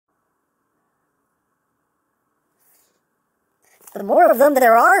The more of them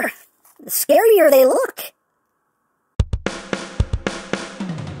there are, the scarier they look.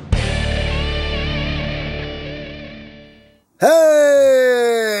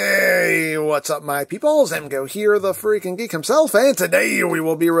 Hey! What's up, my peoples? EmGo here, the freaking geek himself, and today we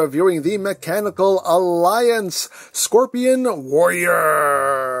will be reviewing the Mechanical Alliance Scorpion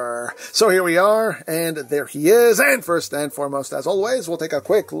Warrior. So here we are, and there he is, and first and foremost, as always, we'll take a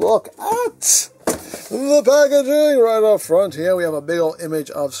quick look at the packaging right up front here. We have a big old image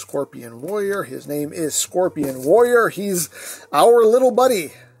of Scorpion Warrior. His name is Scorpion Warrior. He's our little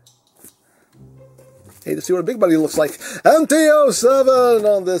buddy. Hey, to see what a big buddy looks like. MT-07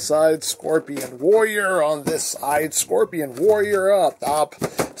 on this side, Scorpion Warrior on this side, Scorpion Warrior up top,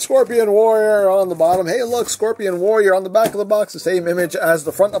 Scorpion Warrior on the bottom. Hey, look, Scorpion Warrior on the back of the box, the same image as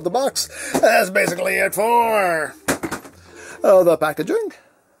the front of the box. That's basically it for the packaging.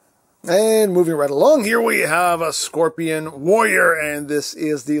 And moving right along, here we have a Scorpion Warrior, and this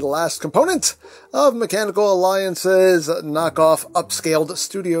is the last component of Mechanical Alliance's knockoff Upscaled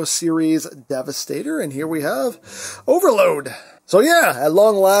Studio Series Devastator, and here we have Overload. So yeah, at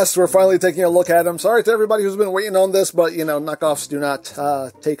long last, we're finally taking a look at him. Sorry to everybody who's been waiting on this, but, you know, knockoffs do not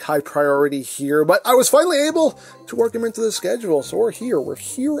take high priority here. But I was finally able to work him into the schedule, so we're here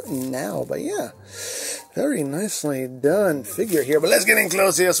now. But yeah, very nicely done figure here. But let's get in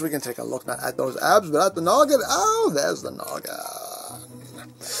close here so we can take a look, not at those abs, but at the noggin. Oh, there's the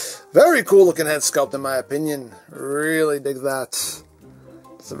noggin. Very cool looking head sculpt, in my opinion. Really dig that.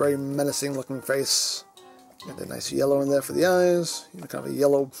 It's a very menacing looking face. Got that nice yellow in there for the eyes. You know, kind of a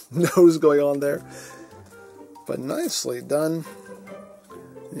yellow nose going on there. But nicely done.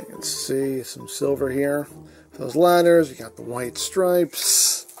 You can see some silver here. For those ladders, you got the white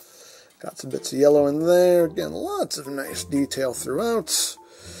stripes. Got some bits of yellow in there. Again, lots of nice detail throughout.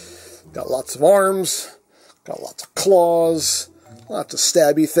 Got lots of arms. Got lots of claws. Lots of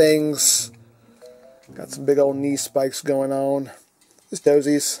stabby things. Got some big old knee spikes going on. Just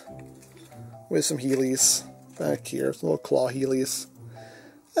dozies. With some heelys. Back here, some little claw heelys.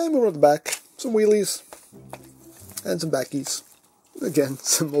 And moving to the back, some wheelies. And some backies. Again,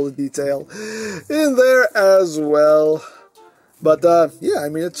 some little detail in there as well. But, yeah, I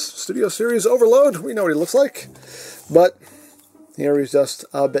mean, it's Studio Series Overload. We know what he looks like. But here he's just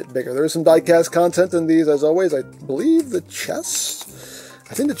a bit bigger. There is some die-cast content in these, as always. I believe the chest.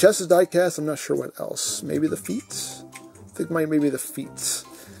 I think the chest is die-cast. I'm not sure what else. Maybe the feet? I think maybe the feet.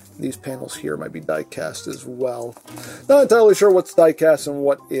 These panels here might be die-cast as well. Not entirely sure what's die-cast and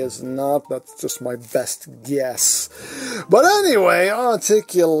what is not. That's just my best guess. But anyway,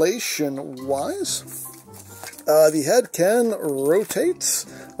 articulation-wise, the head can rotate.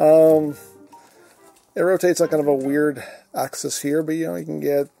 It rotates on kind of a weird axis here, but, you know, you can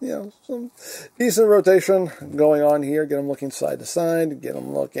get, you know, some decent rotation going on here. Get them looking side to side, get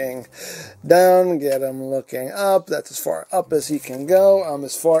them looking down, get them looking up. That's as far up as he can go.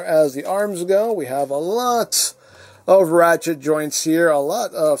 As far as the arms go, we have a lot of ratchet joints here, a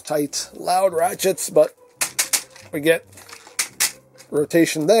lot of tight, loud ratchets, but we get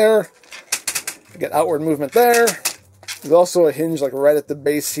rotation there, we get outward movement there. There's also a hinge like right at the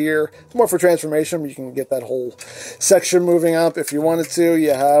base here. It's more for transformation, but you can get that whole section moving up if you wanted to.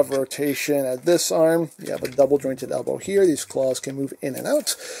 You have rotation at this arm. You have a double jointed elbow here. These claws can move in and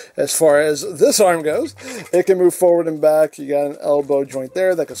out. As far as this arm goes, it can move forward and back. You got an elbow joint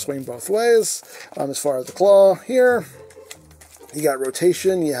there that can swing both ways. As far as the claw here, you got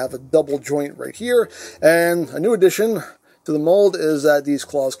rotation. You have a double joint right here. And a new addition to the mold is that these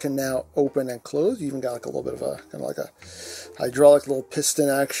claws can now open and close. You even got like a little bit of a kind of like a hydraulic little piston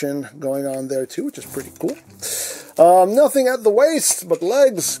action going on there too, which is pretty cool. Nothing at the waist, but the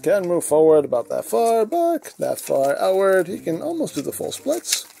legs can move forward about that far back, that far outward. You can almost do the full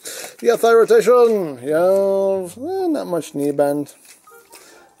splits. You got thigh rotation. You have not much knee bend.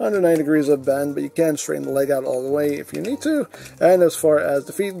 Under 9 degrees of bend, but you can straighten the leg out all the way if you need to. And as far as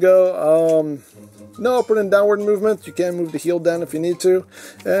the feet go, no upward and downward movement. You can move the heel down if you need to.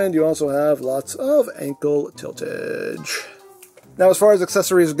 And you also have lots of ankle tiltage. Now, as far as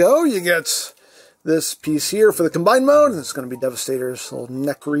accessories go, you get this piece here for the combined mode. It's going to be Devastator's little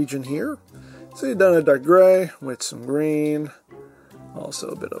neck region here. So you've done a dark gray with some green. Also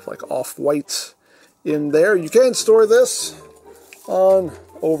a bit of like off-white in there. You can store this on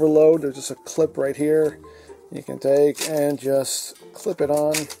Overload. There's just a clip right here you can take and just clip it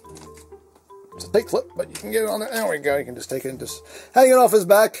on. It's a tight clip, but you can get it on there. There we go. You can just take it and just hang it off his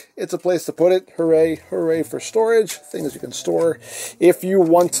back. It's a place to put it. Hooray, hooray for storage. Things you can store if you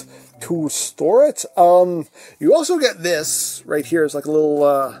want to store it. You also get this right here. It's like a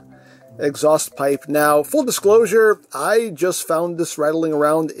little exhaust pipe. Now, full disclosure, I just found this rattling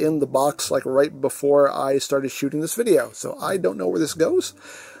around in the box like right before I started shooting this video, so I don't know where this goes.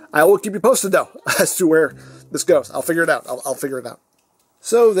 I will keep you posted though as to where this goes. I'll figure it out. I'll figure it out.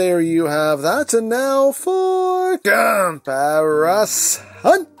 So there you have that, and now for comparison.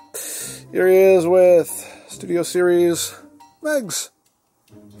 Here he is with Studio Series Megs,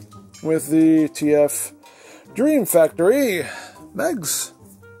 with the TF Dream Factory Megs,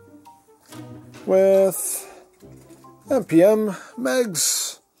 with FKim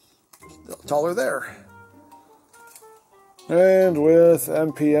Megs, still taller there, and with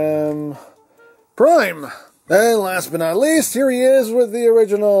FKim Prime. And last but not least, here he is with the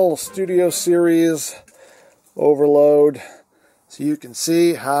original Studio Series Overload. So you can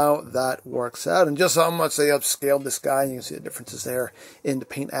see how that works out and just how much they upscaled this guy. And you can see the differences there in the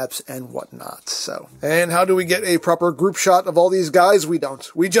paint apps and whatnot. So, and how do we get a proper group shot of all these guys? We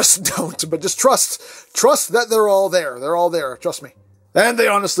don't. We just don't. But just trust that they're all there. They're all there. Trust me. And they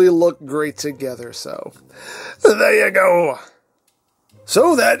honestly look great together. So, there you go.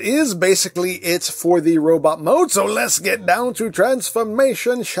 So that is basically it for the robot mode. So let's get down to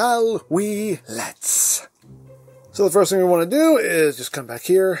transformation, shall we? Let's. So the first thing we want to do is just come back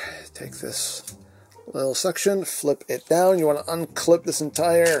here, take this little section, flip it down. You want to unclip this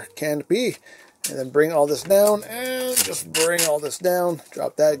entire canopy, and then bring all this down, and just bring all this down.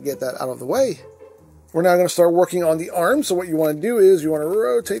 Drop that, get that out of the way. We're now going to start working on the arm. So what you want to do is you want to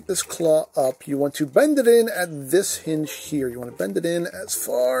rotate this claw up. You want to bend it in at this hinge here. You want to bend it in as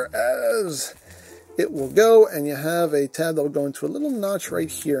far as it will go, and you have a tab that will go into a little notch right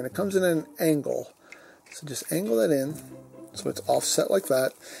here, and it comes in at an angle. So just angle that in so it's offset like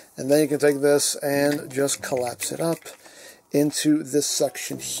that, and then you can take this and just collapse it up into this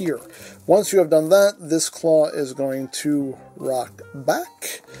section here. Once you have done that, this claw is going to rock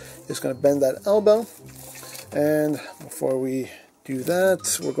back. It's going to bend that elbow, and before we do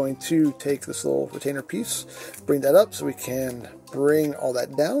that, we're going to take this little retainer piece, bring that up so we can bring all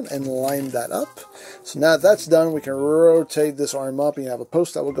that down and line that up. So now that that's done, we can rotate this arm up, and you have a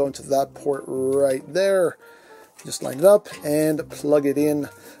post that will go into that port right there. Just line it up and plug it in,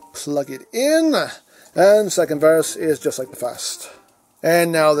 and second verse is just like the first.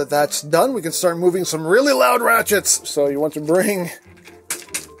 And now that that's done, we can start moving some really loud ratchets. So you want to bring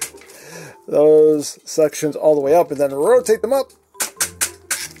those sections all the way up and then rotate them up.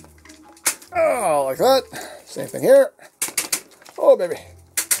 Oh, like that. Same thing here. Oh, baby.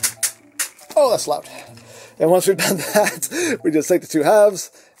 Oh, that's loud. And once we've done that, we just take the two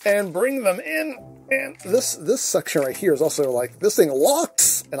halves and bring them in. And this section right here is also like, this thing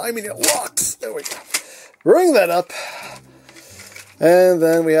locks. And I mean it locks. There we go. Bring that up. And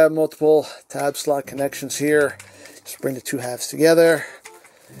then we have multiple tab slot connections here. Just bring the two halves together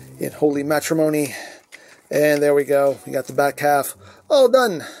in holy matrimony. And there we go. We got the back half all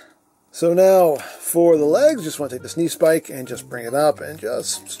done. So now for the legs, just want to take this knee spike and just bring it up and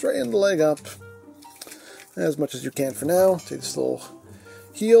just straighten the leg up as much as you can for now. Take this little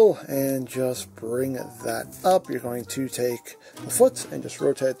heel and just bring that up. You're going to take the foot and just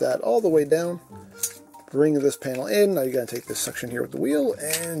rotate that all the way down. Bring this panel in. Now you're going to take this section here with the wheel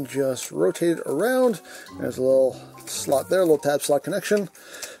and just rotate it around. There's a little slot there, a little tab slot connection.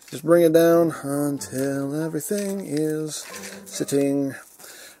 Just bring it down until everything is sitting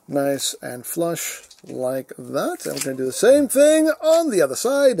nice and flush like that. And we're going to do the same thing on the other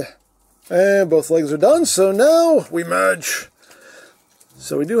side. And both legs are done, so now we merge.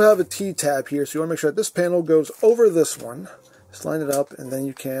 So we do have a T-tab here, so you want to make sure that this panel goes over this one. Just line it up, and then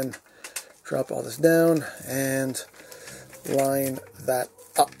you can drop all this down and line that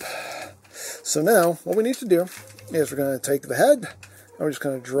up. So now what we need to do is we're going to take the head and we're just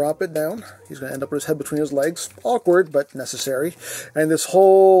going to drop it down. He's going to end up with his head between his legs. Awkward, but necessary. And this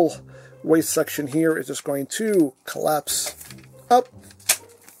whole waist section here is just going to collapse up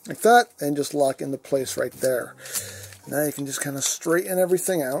like that and just lock into place right there. Now you can just kind of straighten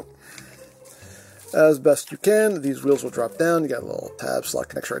everything out as best you can. These wheels will drop down. You got a little tab slot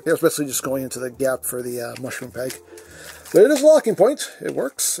connection right there. It's basically just going into the gap for the mushroom peg. But it is a locking point. It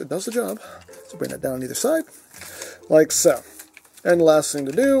works. It does the job. So bring that down on either side, like so. And the last thing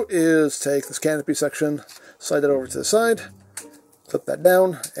to do is take this canopy section, slide it over to the side, flip that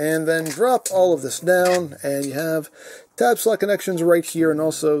down, and then drop all of this down. And you have tab slot connections right here, and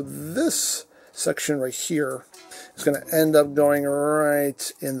also this section right here is going to end up going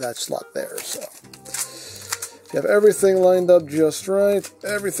right in that slot there. So You have everything lined up just right.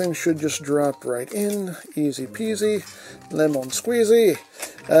 Everything should just drop right in. Easy peasy, lemon squeezy.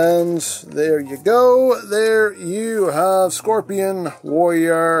 And there you go. There you have Scorpion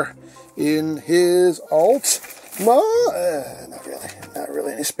Warrior in his alt. Well, not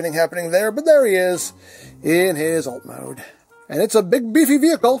really any spinning happening there, but there he is in his alt mode. And it's a big beefy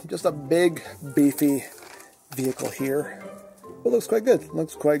vehicle, just a big beefy vehicle here. But looks quite good,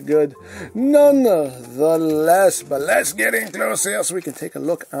 looks quite good nonetheless. But let's get in close here so we can take a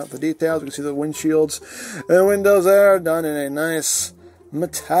look at the details. We can see the windshields and windows there done in a nice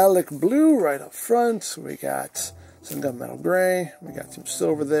metallic blue right up front. We got some gunmetal gray, we got some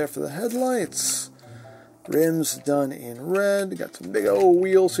silver there for the headlights. Rims done in red. Got some big old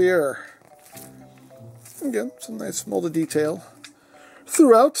wheels here. Again, some nice molded detail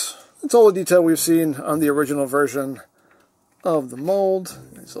throughout. It's all the detail we've seen on the original version of the mold.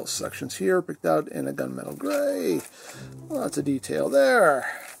 These little sections here picked out in a gunmetal gray. Lots of detail there.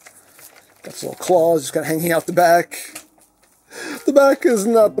 Got some little claws just kind of hanging out the back. The back is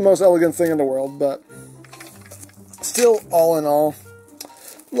not the most elegant thing in the world, but still, all in all,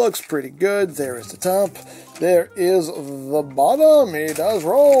 looks pretty good. There is the top. There is the bottom. He does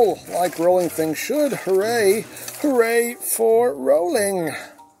roll like rolling things should. Hooray. Hooray for rolling.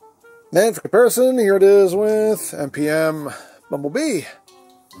 And for comparison, here it is with NPM Bumblebee.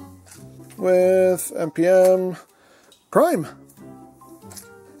 With NPM Prime.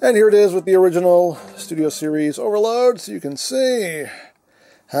 And here it is with the original Studio Series Overload. So you can see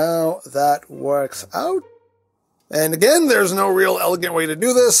how that works out. And again, there's no real elegant way to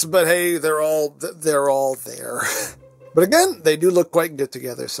do this, but hey, they're all there. But again, they do look quite good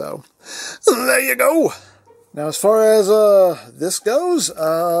together, so there you go. Now, as far as this goes,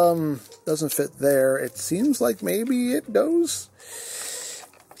 doesn't fit there. It seems like maybe it goes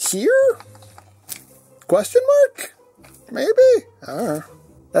here? Question mark? Maybe? I don't know.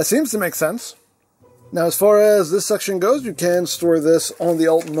 That seems to make sense. Now, as far as this section goes, you can store this on the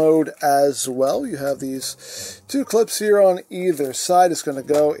alt mode as well. You have these two clips here on either side. It's going to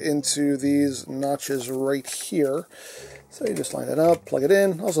go into these notches right here. So you just line it up, plug it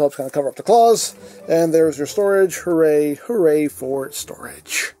in. Also helps kind of cover up the claws. And there's your storage. Hooray, hooray for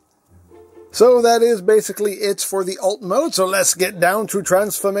storage. So that is basically it for the alt mode. So let's get down to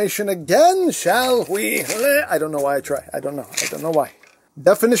transformation again, shall we? I don't know why I try. I don't know why.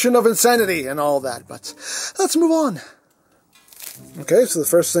 Definition of insanity and all that, but let's move on. Okay, so the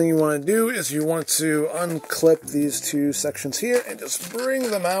first thing you want to do is you want to unclip these two sections here and just bring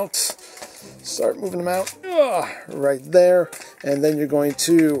them out. Start moving them out right there, and then you're going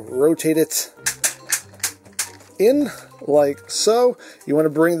to rotate it in like so. You want to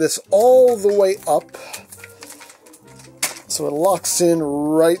bring this all the way up so it locks in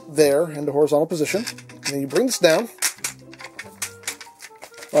right there in the horizontal position. And then you bring this down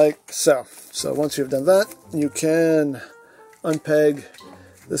like so. So once you've done that, you can unpeg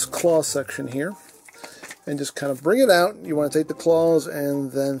this claw section here and just kind of bring it out. You want to take the claws and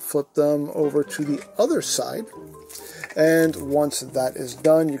then flip them over to the other side. And once that is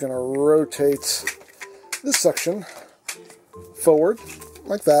done, you're going to rotate this section forward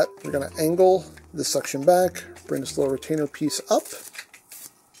like that. You're going to angle this section back, bring this little retainer piece up.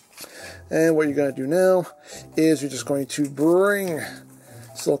 And what you're going to do now is you're just going to bring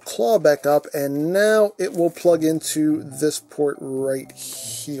this little claw back up, and now it will plug into this port right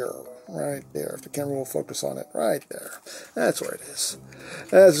here. Right there. If the camera will focus on it. Right there. That's where it is.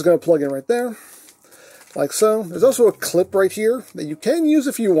 And it's just going to plug in right there. Like so. There's also a clip right here that you can use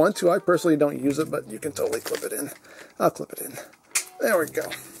if you want to. I personally don't use it, but you can totally clip it in. I'll clip it in. There we go.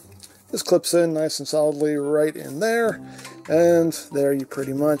 This clips in nice and solidly right in there. And there you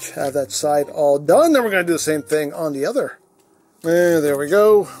pretty much have that side all done. Then we're going to do the same thing on the other. And there we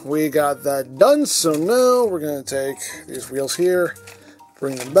go. We got that done. So now we're going to take these wheels here.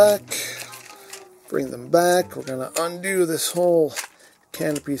 Bring them back. Bring them back. We're going to undo this whole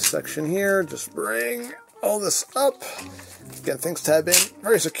canopy section here. Just bring all this up. Again, things tab in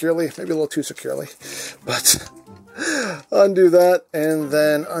very securely. Maybe a little too securely. But undo that. And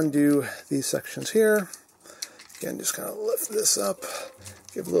then undo these sections here. Again, just kind of lift this up.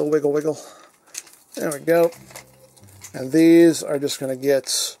 Give a little wiggle wiggle. There we go. And these are just going to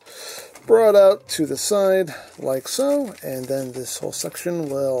get brought out to the side like so, and then this whole section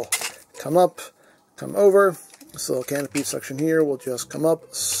will come up, come over. This little canopy section here will just come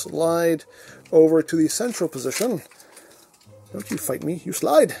up, slide over to the central position. Don't you fight me, you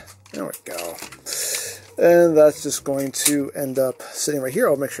slide. There we go. And that's just going to end up sitting right here.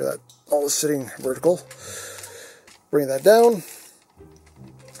 I'll make sure that all is sitting vertical. Bring that down.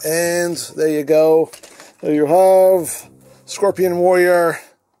 And there you go. You have Scorpion Warrior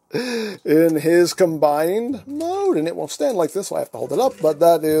in his combined mode, and it won't stand like this, so I have to hold it up, but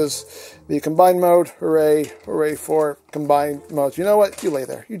that is the combined mode. Hooray, hooray for combined modes. You know what? You lay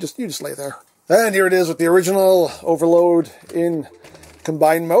there. You just lay there. And here it is with the original Overload in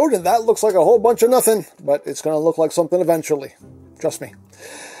combined mode, and that looks like a whole bunch of nothing, but it's going to look like something eventually. Trust me.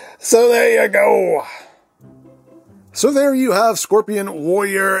 So there you go. So there you have Scorpion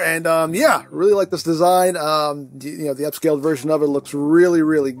Warrior, and yeah, really like this design. You know, the upscaled version of it looks really,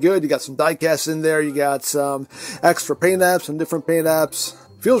 really good. You got some die casts in there. You got some extra paint apps, some different paint apps.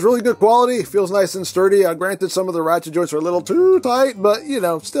 Feels really good quality. Feels nice and sturdy. Granted, some of the ratchet joints are a little too tight, but, you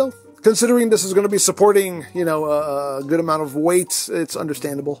know, still, considering this is going to be supporting, you know, a good amount of weight, it's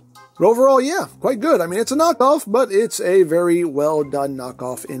understandable. But overall, yeah, quite good. I mean, it's a knockoff, but it's a very well done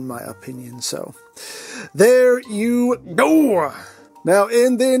knockoff in my opinion. So there you go. Now,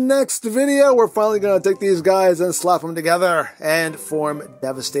 in the next video, we're finally going to take these guys and slap them together and form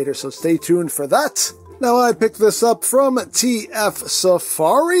Devastator. So stay tuned for that. Now, I picked this up from TF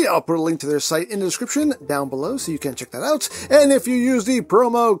Safari. I'll put a link to their site in the description down below so you can check that out. And if you use the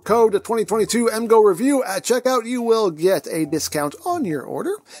promo code 2022 EmGo Review at checkout, you will get a discount on your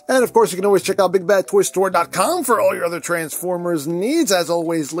order. And of course, you can always check out BigBadToyStore.com for all your other Transformers needs. As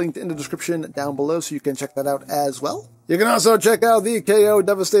always, linked in the description down below so you can check that out as well. You can also check out the KO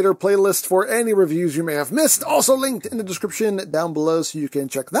Devastator playlist for any reviews you may have missed, also linked in the description down below so you can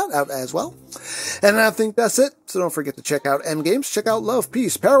check that out as well. And I think that's it, so don't forget to check out EmGames, check out Love,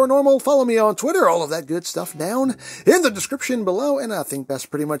 Peace, Paranormal, follow me on Twitter, all of that good stuff down in the description below, and I think that's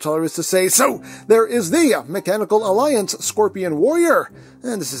pretty much all there is to say. So, there is the Mechanical Alliance Scorpion Warrior,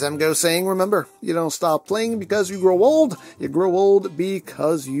 and this is EmGo saying, remember, you don't stop playing because you grow old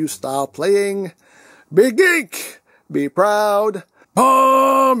because you stop playing. Be geek! Be proud,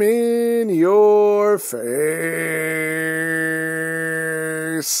 palm in your face.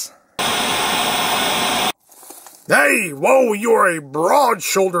 Hey, whoa, you're a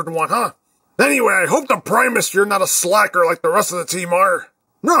broad-shouldered one, huh? Anyway, I hope to Primus you're not a slacker like the rest of the team are.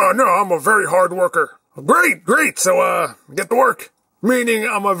 No, I'm a very hard worker. Great, so, get to work. Meaning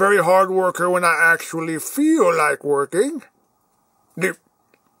I'm a very hard worker when I actually feel like working. Do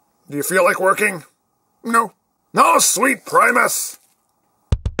you feel like working? No? No, sweet Primus!